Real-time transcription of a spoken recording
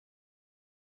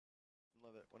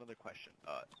One other question.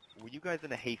 Were you guys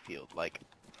in a hayfield like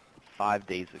 5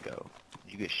 days ago?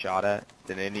 Did you get shot at?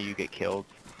 Did any of you get killed?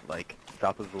 Like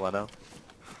south of Zeleno?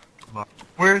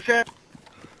 Where is that?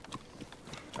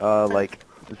 Like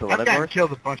Zeleno I've gotten North?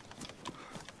 killed a bunch.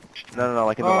 No,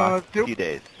 like in the last few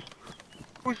days.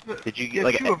 Did you get,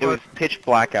 like, it was pitch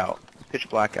blackout. Pitch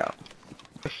blackout.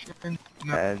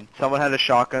 No. And someone had a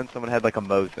shotgun, someone had like a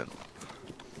Mosin.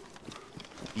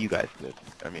 You guys did.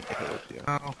 I mean, if it was you.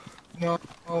 No,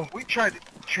 we tried to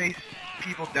chase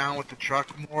people down with the truck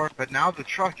more, but now the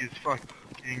truck is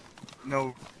fucking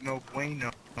no bueno.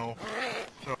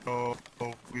 So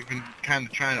we've been kind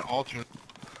of trying to alter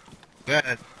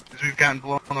that, because we've gotten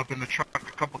blown up in the truck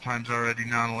a couple times already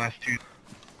now in the last 2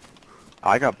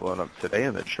 I got blown up today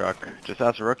in the truck, just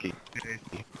as a rookie. days.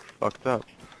 Fucked up.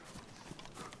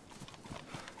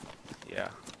 Yeah.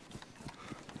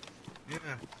 Yeah,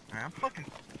 man, I'm fucking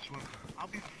swimming. I'll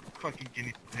be fucking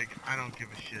guinea pig. I don't give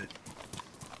a shit.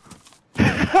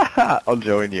 I'll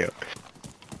join you.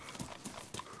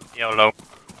 YOLO.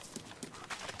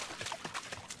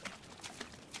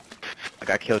 I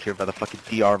got killed here by the fucking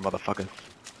DR motherfuckers.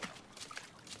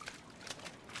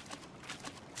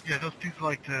 Yeah, those dudes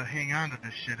like to hang on to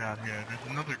this shit out here. There's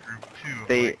another group too of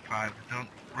They- like 5 that don't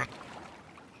run.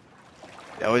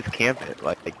 They always camp it,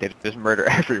 like they just murder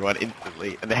everyone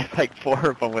instantly, and they have like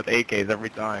 4 of them with AKs every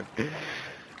time.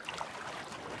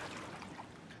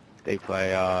 They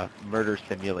play Murder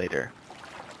Simulator.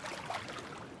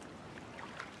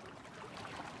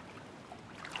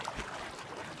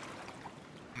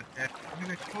 I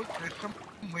mean, I suppose there's some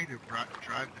way to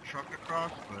drive the truck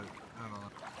across, but I don't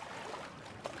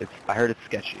know. I heard it's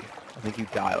sketchy. I think you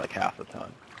die like half the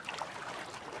time.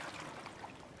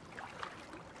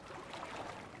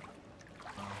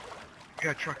 We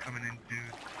got a truck coming in, dude.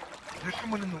 Is there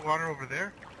someone in the water over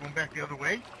there? Going back the other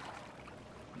way?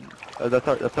 Oh,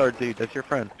 that's our dude. That's your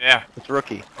friend. Yeah. It's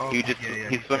Rookie. Oh, He's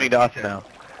he's swimming dead, to us he's dead. now.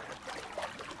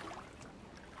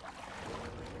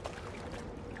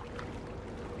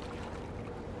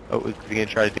 Oh, is he gonna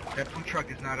try to do? That blue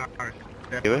truck is not ours.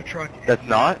 That Do blue it? truck That's is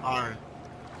not? ours.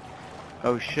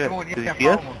 Oh shit! Come on, Does he yeah, see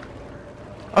us? follow him.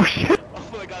 Oh shit!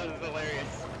 Oh my god, this is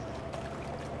hilarious.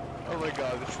 Oh my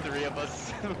god, there's 3 of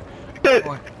us. Shit.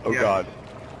 Come on, Oh yeah. god!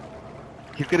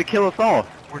 He's gonna kill us all.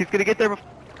 He's gonna get there before.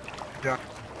 Yeah.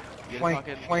 You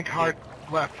Flank hard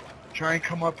left. Try and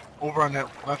come up over on that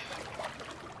left.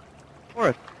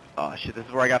 us. Oh shit! This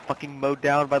is where I got fucking mowed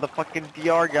down by the fucking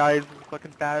DR guys.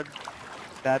 Fucking bad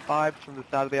vibes from the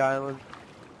side of the island.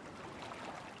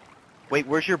 Wait,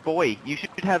 where's your boy? You should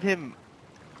have him.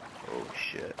 Oh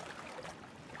shit!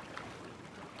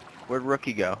 Where'd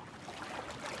Rookie go?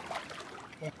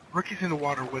 Rookie's in the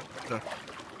water with us.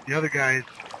 The other guy's,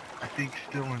 I think,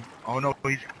 still in. Oh no,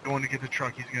 he's going to get the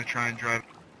truck. He's gonna try and drive.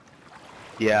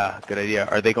 Yeah, good idea.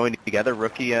 Are they going together,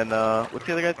 Rookie and what's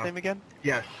the other guy's name again?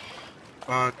 Yes.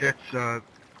 That's our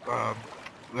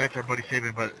buddy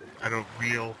Saban, but I don't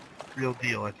real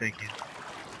deal. I think he's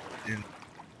in.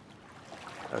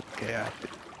 Okay, I see.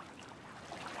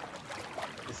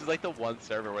 This is like the one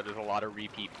server where there's a lot of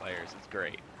repeat players. It's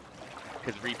great.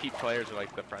 Because repeat players are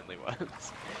like the friendly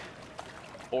ones.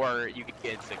 Or you can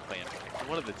get instant clan.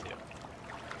 One of the two.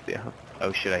 Yeah.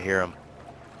 Oh shit, I hear him.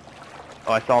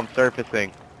 Oh, I saw him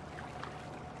surfacing.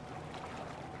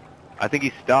 I think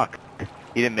he's stuck.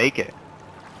 He didn't make it.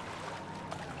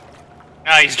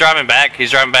 He's driving back.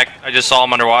 He's driving back. I just saw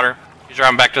him underwater. He's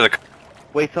driving back to the...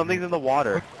 Wait, something's in the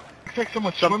water. Looks like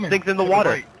someone's swimming. Something's in the to water.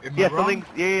 right. Am I Yeah, wrong?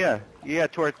 something's... Yeah,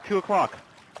 towards 2 o'clock.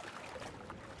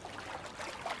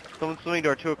 Someone's swimming to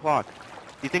our 2 o'clock.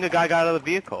 You think a guy got out of the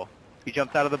vehicle? He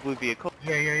jumped out of the blue vehicle?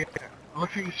 Yeah. It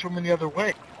looks like he's swimming the other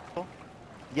way.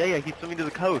 Yeah, he's swimming to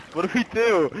the coast. What do we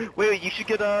do? Wait, you should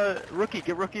get Rookie.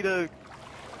 Get Rookie to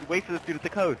wait for this dude at the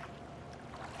coast.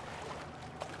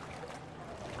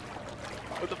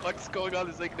 What the fuck's going on?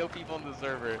 There's like no people on the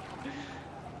server.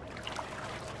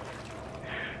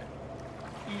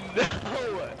 No!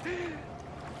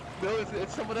 No,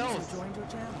 it's someone else.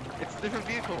 It's a different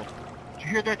vehicle. Did you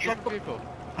hear that truck? Different vehicle.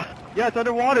 Yeah, it's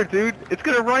underwater, dude. It's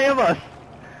gonna ram us.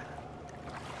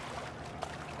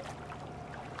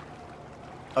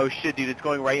 Oh shit, dude, it's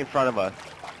going right in front of us.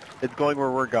 It's going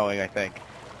where we're going, I think.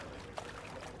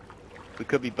 We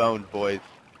could be boned, boys.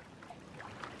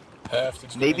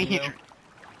 Maybe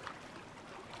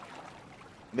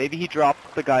he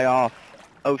dropped the guy off.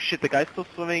 Oh shit, the guy's still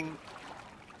swimming.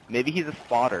 Maybe he's a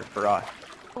spotter for us.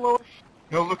 No,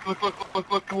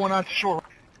 look, going on to shore.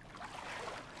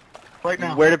 Right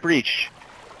now. Where to breach?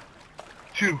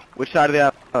 2. Which side of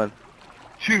the island?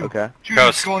 2. Okay. 2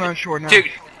 Coast. going on shore now. Two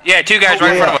guys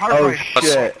right in front of us. Hard Oh right.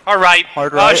 shit. All right.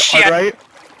 Hard Oh right? shit. Hard right?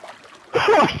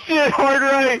 Oh shit, hard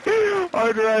right!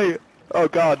 Hard right! Oh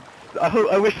god.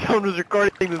 I wish someone was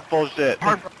recording this bullshit.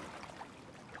 Hard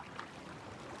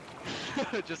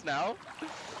Just now?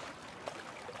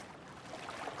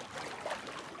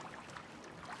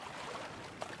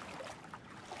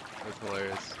 That's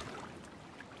hilarious.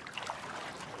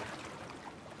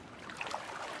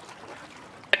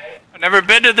 I've never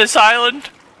been to this island.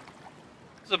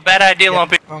 It's a bad idea,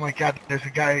 Lumpy. Oh my god, there's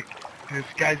guys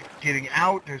getting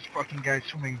out, there's fucking guys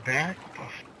swimming back. Oh,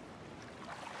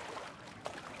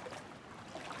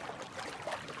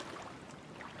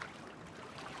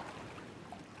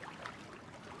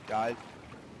 Guys,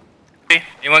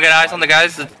 Anyone got eyes on the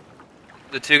guys?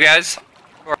 The two guys?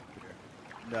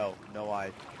 no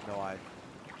eyes, no eyes.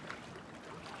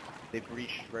 They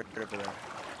breached right over there.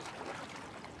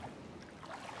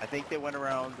 I think they went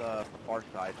around the far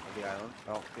side of the island.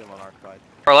 I don't see them on our side.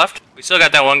 Our left? We still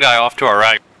got that one guy off to our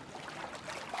right.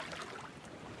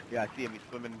 Yeah, I see him. He's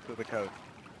swimming to the coast.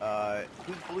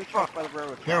 Who's blue truck by the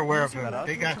railroad? they're aware of Is that him. us?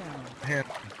 They got him.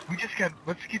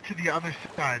 Let's get to the other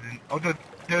side. And, oh,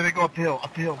 there they go up the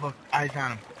hill, look, eyes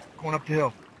on him. Going up the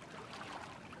hill.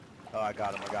 Oh, I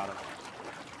got him.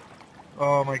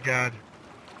 Oh my god.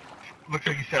 Looks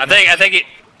like he said.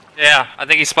 I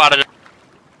think he spotted it.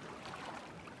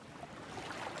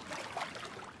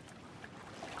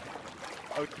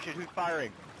 Oh shit, who's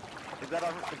firing? Is that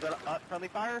a friendly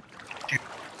fire?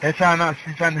 That's on us,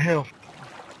 he's on the hill.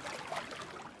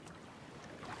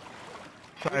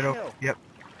 Side Which over. hill? Yep.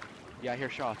 Yeah, I hear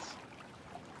shots.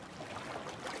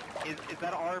 Is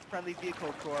that our friendly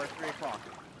vehicle to our 3 o'clock?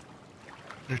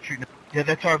 They're shooting. Yeah,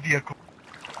 that's our vehicle.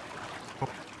 Did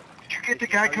you get the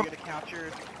guy Are you coming? gonna capture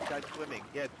the guy swimming?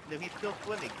 Yeah, no, he's still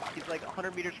swimming. He's like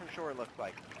 100 meters from shore, it looks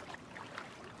like.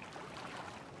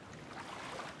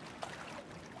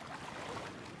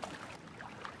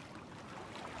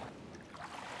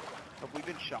 Have we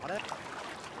been shot at?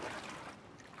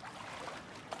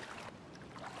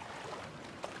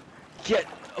 Yeah,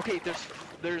 okay,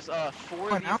 there's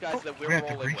 4 of these guys that we're We have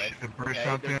to rolling breach with. the burst Okay,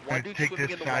 out there's there one and dude take swimming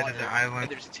this in the side water, of the island.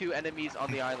 and there's 2 enemies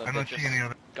on the island I that don't see just any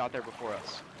other got there before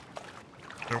us.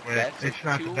 way. Okay, so It's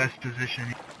not the two- best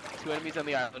position. 2 enemies on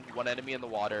the island, 1 enemy in the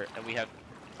water, and we have,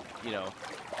 you know...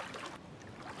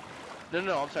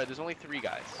 No, I'm sorry, there's only 3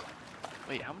 guys.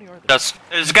 Wait, how many are there?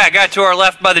 There's a guy to our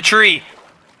left by the tree.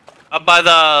 Up by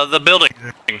the building.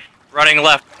 Running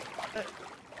left.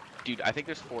 Dude, I think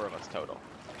there's 4 of us total.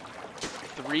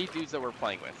 3 dudes that we're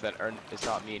playing with that are, it's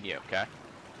not me and you, okay?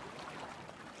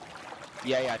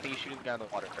 Yeah, I think he's shooting the guy in the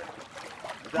water first.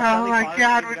 Is that Oh friendly my fire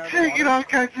god, shooting we're down the taking water? all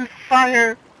kinds of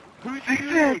fire! Who's Fix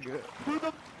shooting? Who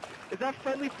the... Is that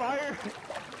friendly fire?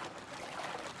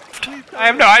 Please tell I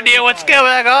have me no it's idea friendly what's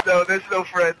fire. going on. No, there's no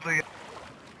friendly.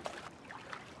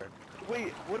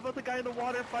 Wait, what about the guy in the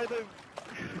water by the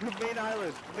main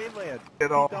island, mainland?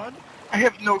 At all. He's done? I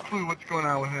have no clue what's going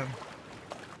on with him.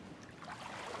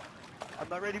 I'm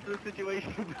not ready for the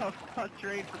situation. I'm not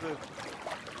trained for this.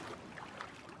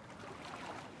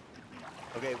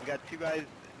 Okay, we got 2 guys.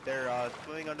 They're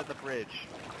swimming under the bridge.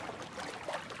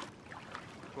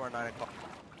 To our 9 o'clock.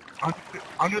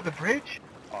 Under the bridge?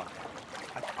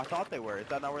 I thought they were. Is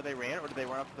that not where they ran, or did they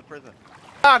run up to the prison?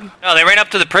 No, they ran up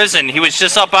to the prison. He was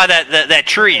just up by that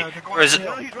tree. Yeah, they're going Or is up it? the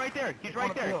No, hill. he's right there. He's Going right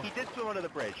up the there. hill. He did swim under the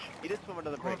bridge.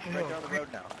 He's right there on the road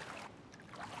now.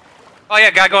 Oh yeah,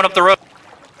 guy going up the road.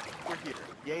 We're here.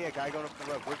 Yeah, guy going up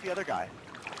the road. Where's the other guy?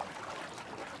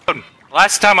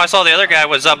 Last time I saw the other guy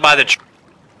was up by the tree.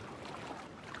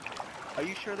 Are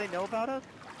you sure they know about us?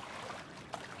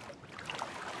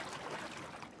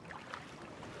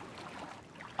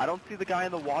 I don't see the guy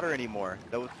in the water anymore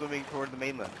that was swimming toward the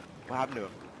mainland. What happened to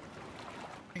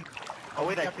him? Oh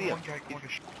wait, I see him. One guy going to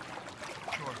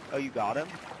shore. Oh, you got him?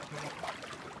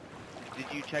 Did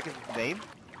you check his name?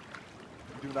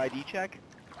 Do an ID check?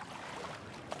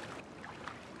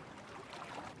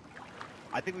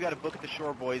 I think we got to book at the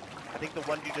shore, boys. I think the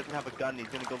one dude doesn't have a gun and he's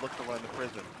gonna go look for one in the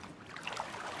prison.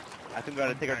 I think we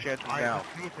gotta take our chances Alright, now.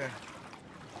 let's do it then.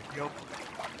 Yup.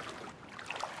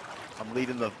 I'm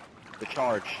leading the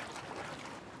charge.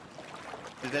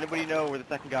 Does anybody know where the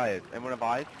second guy is? Anyone have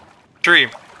eyes? Tree.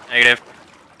 Negative.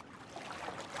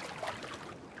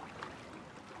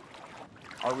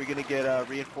 Are we gonna get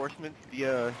reinforcements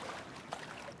via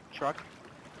truck?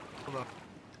 Hold up.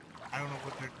 I don't know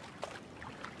what they're...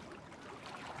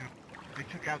 They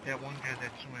took out that one guy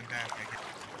that's swimming back, I guess.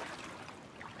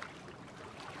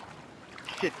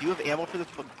 Shit, do you have ammo for this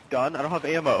gun? I don't have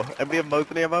ammo. Anybody have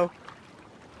Mosin ammo?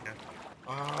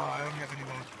 I don't have any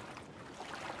more.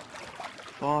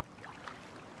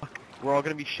 Fuck. We're all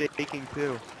gonna be shaking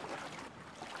too.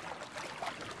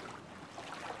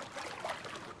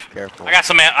 Careful. I got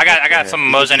some. I got some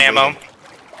Mosin ammo.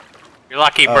 You're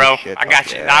lucky, Oh, bro. shit. I got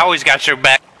Fuck you. yeah. I always got your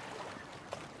back.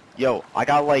 Yo, I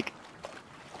got like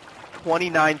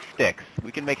 29 sticks.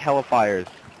 We can make hella fires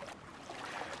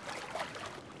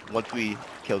once we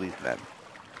kill these men.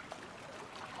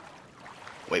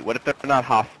 Wait, what if they're not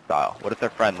hostile? What if they're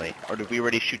friendly? Or did we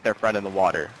already shoot their friend in the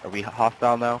water? Are we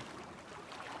hostile now?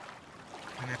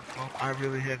 Well, I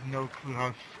really have no clue how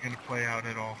this is going to play out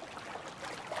at all.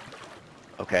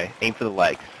 Okay, aim for the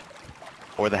legs.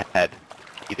 Or the head.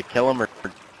 Either kill them or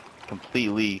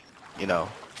completely, you know,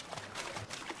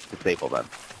 disable them.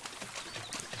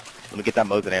 Let me get that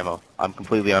Mosin ammo. I'm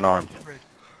completely unarmed. Bridge.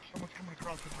 Someone's coming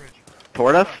across the bridge.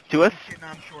 Toward us? To us? Getting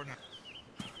on shore now.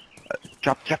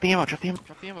 Drop the ammo, drop the ammo.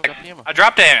 Drop the ammo, drop the ammo. I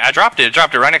dropped it. I dropped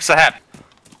it right next to the hat.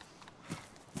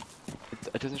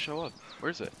 It doesn't show up.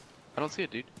 Where is it? I don't see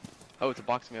it, dude. Oh, it's a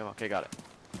box of ammo. Okay, got it.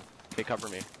 Okay, cover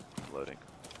me. Loading.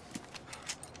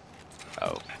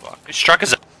 Oh, fuck. Which truck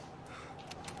is it?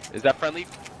 Is that friendly?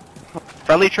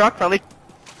 Friendly truck? Friendly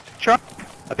truck?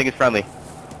 I think it's friendly.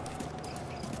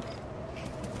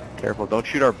 Careful, don't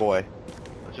shoot our boy.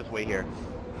 Let's just wait here.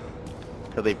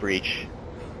 Till they breach.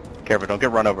 Careful, don't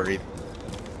get run over either.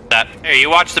 That. Here, you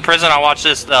watch the prison. I'll watch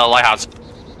this lighthouse.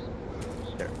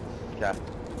 There. Yeah.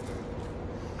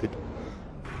 Good.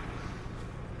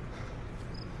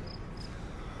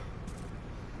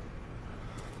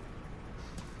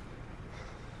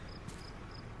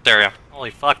 Area.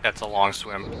 Holy fuck, that's a long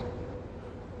swim.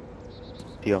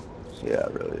 Deal. Yeah,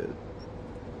 it really is.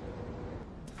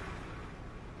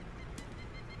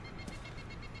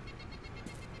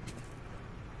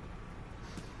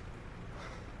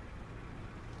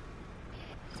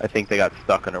 I think they got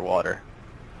stuck underwater.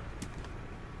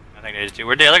 I think they just do.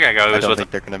 Where'd the other guy go? Who I was don't with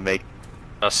think they're gonna make.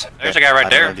 us? There's a guy right I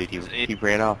there. don't know, dude. He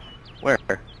ran off. Where?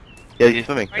 Yeah, he's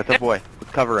swimming. Right That's there. our boy.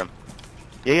 Let's cover him.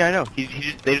 Yeah, I know. They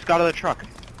just got out of the truck.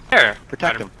 There.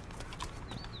 Protect him.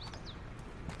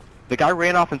 The guy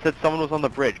ran off and said someone was on the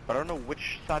bridge, but I don't know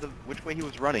which way he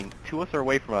was running. To us or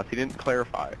away from us. He didn't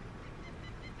clarify.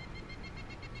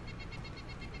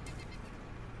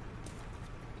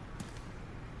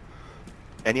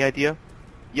 Any idea?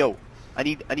 Yo, I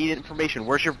need information.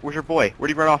 Where's your boy? Where'd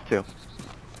he run off to?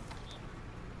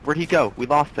 Where'd he go? We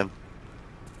lost him.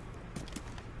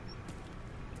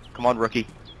 Come on, rookie.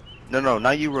 No,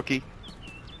 not you, rookie.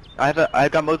 I got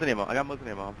Mosin ammo.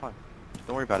 I'm fine.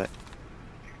 Don't worry about it.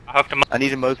 I hooked him up. I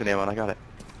needed Mosin ammo and I got it.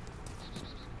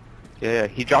 Yeah.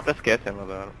 He dropped SKS ammo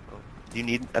though. Do you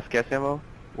need SKS ammo,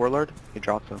 Warlord? He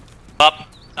dropped some. No,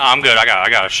 I'm good. I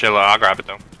got a shitload. I'll grab it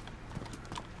though.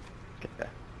 Okay.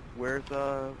 Where's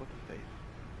what's his face?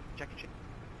 Jackie Chan.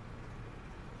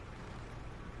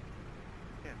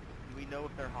 Yeah. Do we know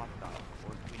if they're hostile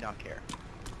or do we not care?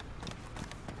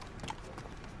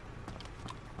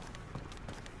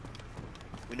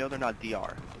 We know they're not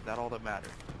DR. Is that all that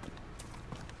matters?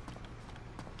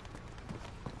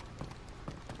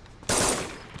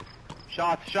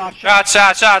 Shots! Shots!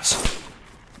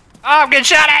 Oh, I'm getting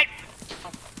shot at!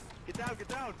 Get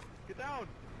down!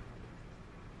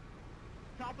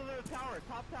 Top of the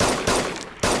tower!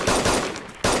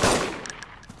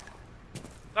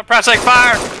 I'm pressing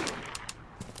fire!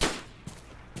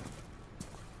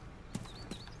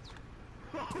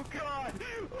 Oh god!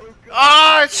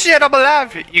 Oh shit, I'm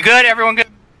alive! You good? Everyone good?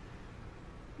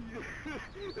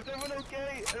 Is everyone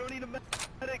okay? I don't need a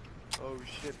medic! Oh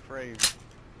shit, frame.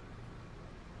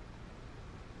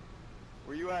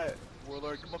 Where you at?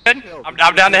 Warlord, come up the Good? hill. I'm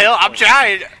down the hill. I'm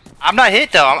trying. I'm not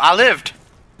hit though. I lived.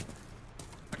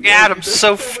 God, I'm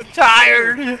so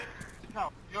tired.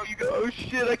 No, you go. Oh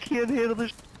shit, I can't handle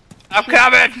this. I'm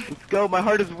coming. Let's go, my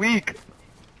heart is weak.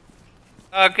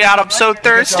 Oh god, I'm so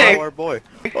thirsty. Oh, our boy.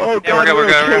 Oh god, Yeah, we're good,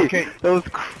 we're good. That was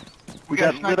We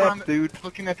got got lit sniper up, on the, dude.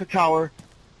 looking at the tower.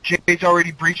 Jay's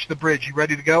already breached the bridge. You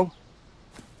ready to go?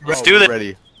 Let's Oh, do we're this.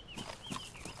 Ready.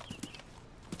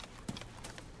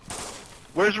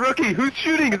 Where's Rookie? Who's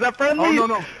shooting? Is that friendly? Oh,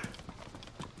 no.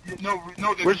 No,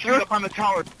 there's Where's shooting Rook? up on the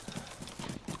tower.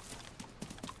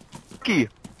 Rookie.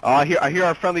 Oh, I hear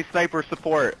our friendly sniper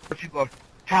support. If you look.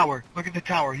 Tower. Look at the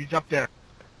tower. He's up there.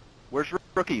 Where's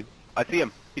Rookie? I see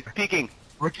him. He's peeking.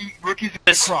 Rookie's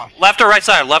This across. left or right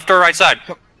side? Left or right side?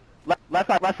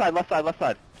 Left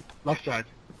side. Left side.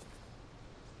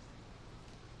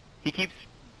 He keeps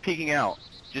peeking out.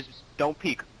 Just don't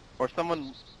peek. Or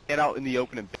someone get out in the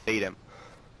open and bait him.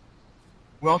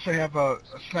 We also have a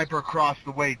sniper across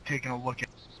the way taking a look at.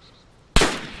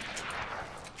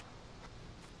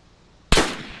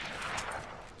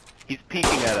 He's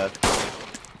peeking at us.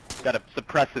 Gotta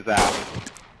suppress his ass.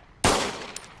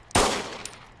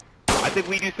 I think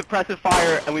we do suppressive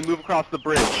fire and we move across the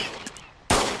bridge.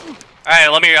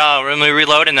 Alright, let me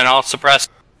reload and then I'll suppress.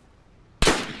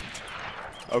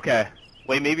 Okay.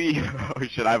 Wait, maybe... Oh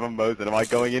shit, I have a Mosin. Am I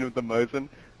going in with the Mosin?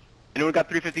 Anyone got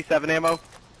 357 ammo?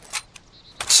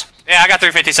 Yeah, I got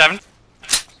 357.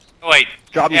 Oh, wait.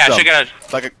 Drop me yeah, some. I should get a...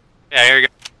 It's like a... Yeah, here you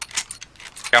go.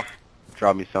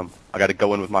 Drop me some. I gotta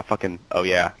go in with my fucking... Oh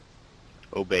yeah.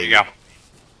 Oh There baby. you go.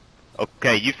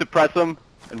 Okay, you suppress them,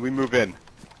 and we move in.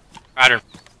 Roger.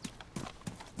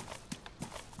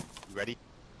 You ready?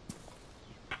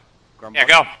 Grumbuck, Yeah,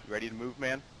 go. You ready to move,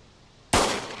 man?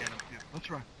 Let's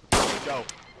run. Go.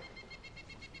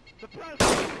 Suppress! Go,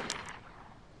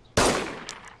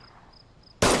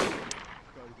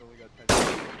 he's only got 10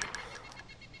 seconds.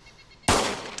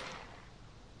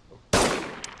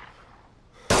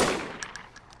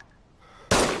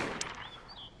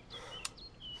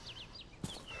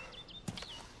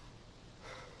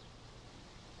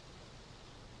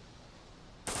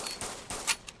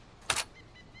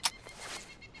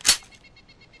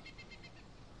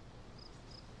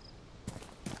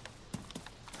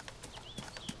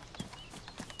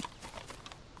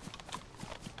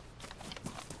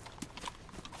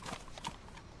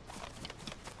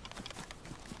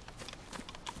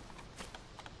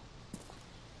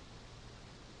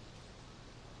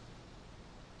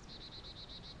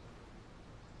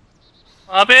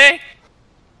 Bobby?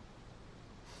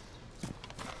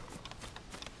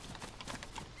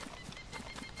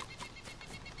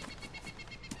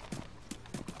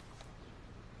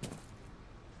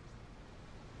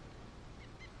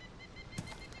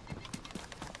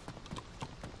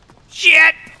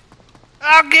 Shit!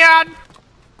 Oh god!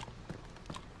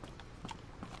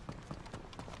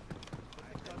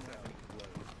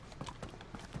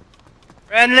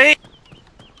 Friendly?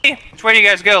 Which way do you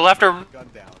guys go? Left or Gun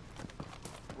down.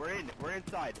 We're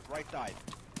inside, right side.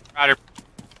 Roger?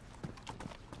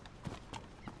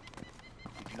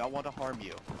 We do not want to harm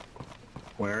you.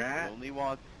 Where We at? only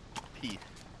want peace.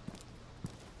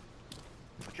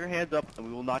 Put your hands up and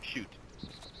we will not shoot.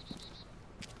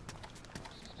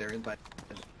 They're inside.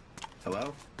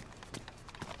 Hello?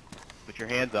 Put your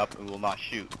hands up and we will not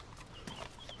shoot.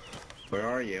 Where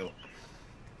are you?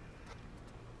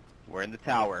 We're in the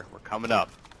tower. We're coming up.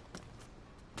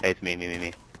 Hey, it's me.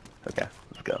 Okay,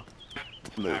 let's go.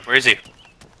 Let's move. Where is he?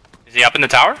 Is he up in the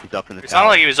tower? He's up in the It tower. sounded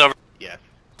like he was over Yes.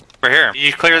 here. Did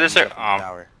you clear this He's area? up in the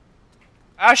tower.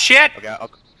 Oh shit! Okay,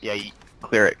 yeah,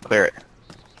 clear it. Clear it.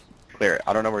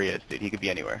 I don't know where he is, dude. He could be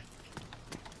anywhere.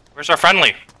 Where's our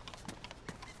friendly?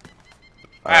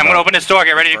 I Alright, I'm don't gonna know. open this door,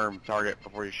 get ready to Confirm target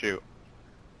before you shoot.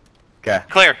 Okay,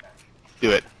 clear.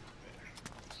 do it.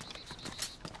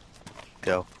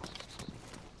 Go.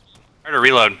 Where to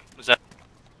reload? Was that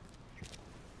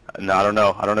No, I don't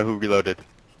know. I don't know who reloaded.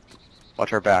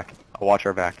 Watch our back. I'll watch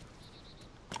our back.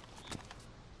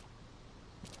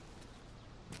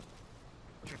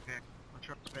 Watch your back. Watch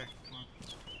your back. Come on.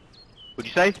 What'd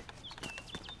you say?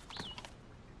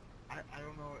 I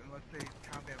don't know unless they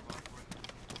combat lock with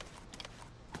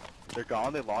They're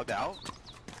gone? They logged out?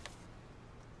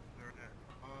 they're at.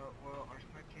 Well, our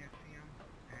snipe can't see them,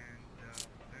 and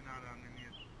they're not on any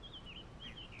of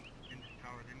in this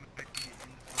tower. They might be in the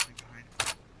building behind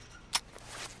us.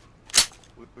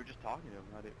 We're just talking to them.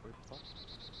 How did, where's the fuck?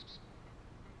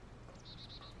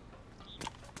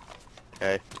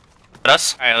 Okay.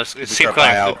 us? Alright, let's We keep start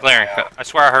clearing. by Keep out. clearing. I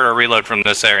swear I heard a reload from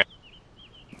this area.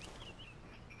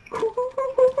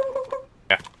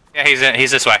 Yeah,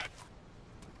 he's this way.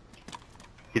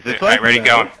 He's this way? Alright, ready,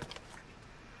 going.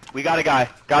 We got a guy.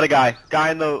 Guy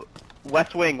in the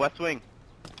west wing.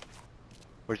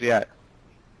 Where's he at?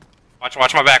 Watch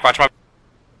my back, watch my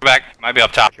back. Might be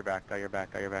up top. Got your back.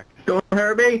 Don't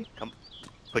hurt me!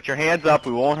 Put your hands up.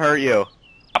 We won't hurt you.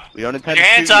 We don't intend Put your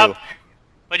to hands shoot up.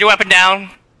 Put your weapon down.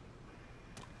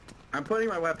 I'm putting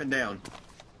my weapon down. you.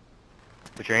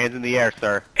 Put your hands in the air,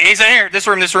 sir. He's in here. This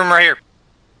room right here.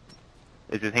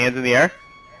 Is his hands in the air?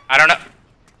 I don't know.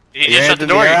 He Your just hands shut the in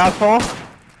door. air, asshole?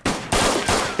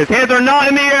 His hands are not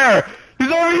in the air! He's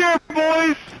over here,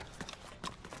 boys!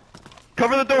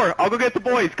 Cover the door. I'll go get the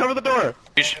boys. Cover the door.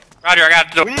 Roger, I got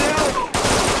the door. We need help.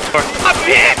 I'm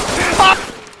hit!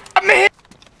 I'm hit!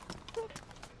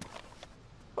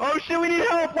 Oh shit, we need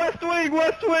help! West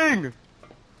wing!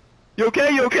 You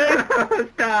okay?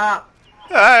 Stop!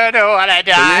 I don't wanna Put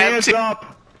your die. hands up!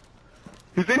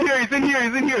 He's in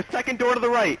here! Second door to the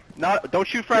right. Don't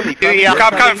shoot friendly. Yeah,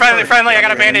 come, friendly, I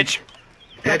got a bandage.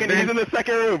 Second, he's in the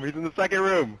second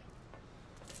room.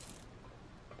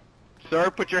 Sir,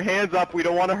 put your hands up. We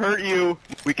don't want to hurt you.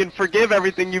 We can forgive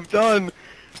everything you've done.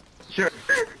 Sure.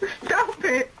 Stop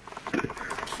it!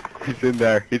 He's in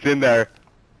there. He's in there.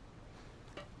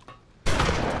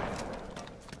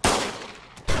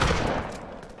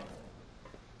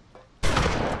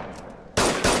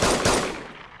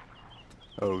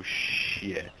 Oh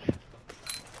shit.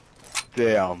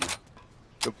 Damn.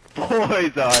 The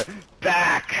boys are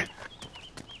back!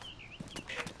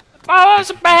 Boys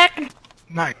are back!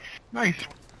 Nice. Nice.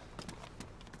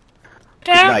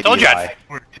 Damn! night, Told you Eli.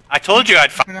 I told you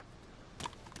I'd find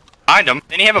him.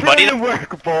 Didn't he have a buddy? Brilliant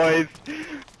work, boys!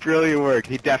 Brilliant work.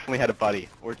 He definitely had a buddy.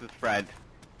 Where's his friend?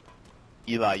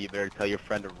 Eli, you better tell your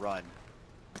friend to run.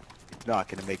 He's not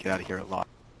gonna make it out of here alive.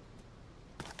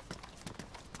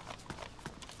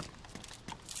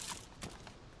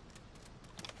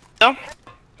 No?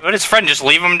 Let his friend just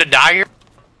leave him to die here?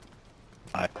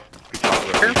 Good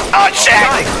job, Oh shit!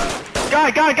 Guy!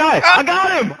 I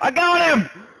got him! I got him!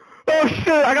 Oh shit,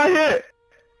 I got hit!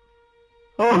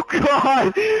 Oh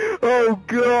god! Oh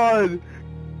god!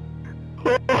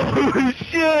 Oh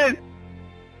shit!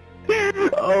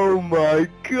 Oh my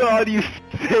god, you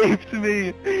saved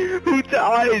me! Who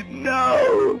died?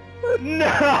 No! No!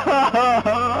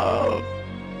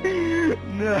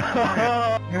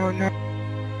 No! No.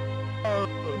 Oh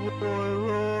my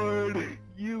lord!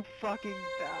 You fucking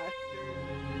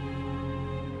bastard!